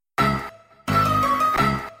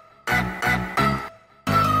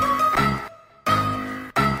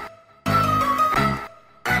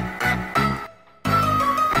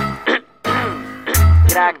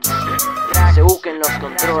Kractos, se busquen los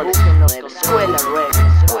controles. Nueva Escuela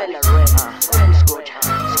Rercods. Escucha.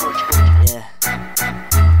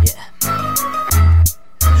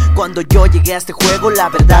 Cuando yo llegué a este juego, la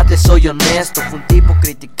verdad les soy honesto, fue un tipo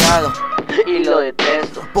criticado y lo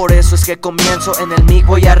detesto. Por eso es que comienzo en el mic,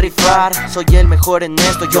 voy a rifar. Soy el mejor en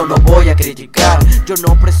esto, yo no voy a criticar. Yo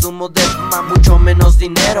no presumo de fama, mucho menos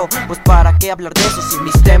dinero. Pues para qué hablar de eso si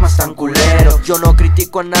mis temas tan culeros. Yo no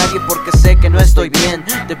critico a nadie porque sé que no estoy bien.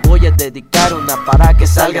 Te voy a dedicar una para que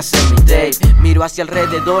salgas en mi tape. Miro hacia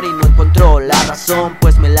alrededor y no encuentro la razón,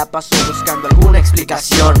 pues me la paso buscando alguna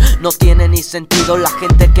explicación. No tiene ni sentido la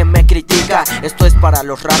gente que me critica. Esto es para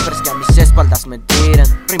los rappers que a mis espaldas me tiran.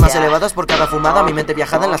 Rimas elevadas por cada fumada, mi mente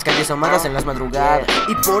viajada en las calles ahumadas en las madrugadas.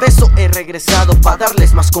 Y por eso he regresado para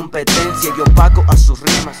darles más competencia y opaco a sus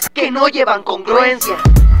rimas que no llevan congruencia.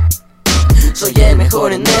 Soy el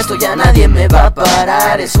mejor en esto, ya nadie me va a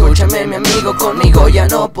parar. Escúchame mi amigo, conmigo ya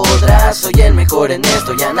no podrás. Soy el mejor en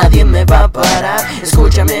esto, ya nadie me va a parar.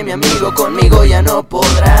 Escúchame mi amigo, conmigo ya no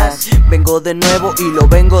podrás. Vengo de nuevo y lo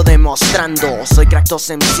vengo demostrando. Soy Kractos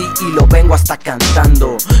MC y lo vengo hasta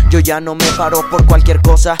cantando. Yo ya no me paro por cualquier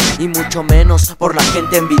cosa y mucho menos por la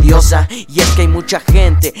gente envidiosa. Y es que hay mucha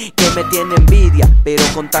gente que me tiene envidia, pero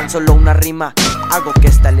con tan solo una rima hago que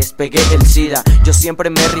esta les pegue el SIDA. Yo siempre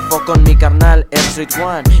me rifo con mi carnal el Street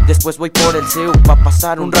One, después voy por el CEU pa'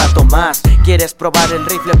 pasar un rato más. ¿Quieres probar el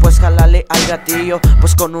rifle? Pues jálale al gatillo,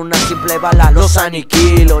 pues con una simple bala los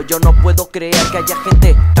aniquilo. Yo no puedo creer que haya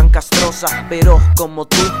gente tan castrosa, pero como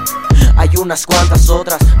tú hay unas cuantas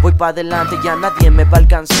otras. Voy pa' adelante, ya nadie me va a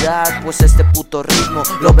alcanzar, pues este puto ritmo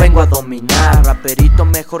lo vengo a dominar. Raperito,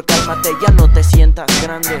 mejor cálmate, ya no te sientas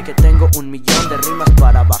grande, que tengo 1.000.000 de rimas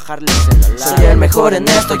para bajarles en la lana. Soy el mejor en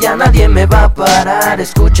esto, ya nadie me va a parar.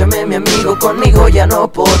 Escúchame mi amigo, conmigo ya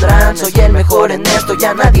no podrán. Soy el mejor en esto,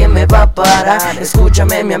 ya nadie me va a parar.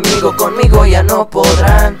 Escúchame mi amigo, conmigo ya no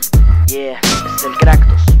podrán. Yeah, es el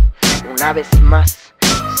Kractos, una vez más.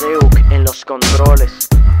 Seuk en los controles.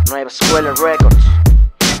 Nueva Escuela Rercods,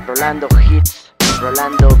 rolando hits,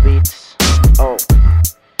 rolando beats. Oh,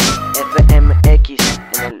 FMX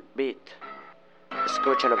en el beat.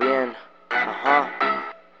 Escúchalo bien. Ajá.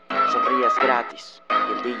 Sonríes gratis.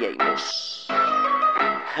 Y el DJ Mus.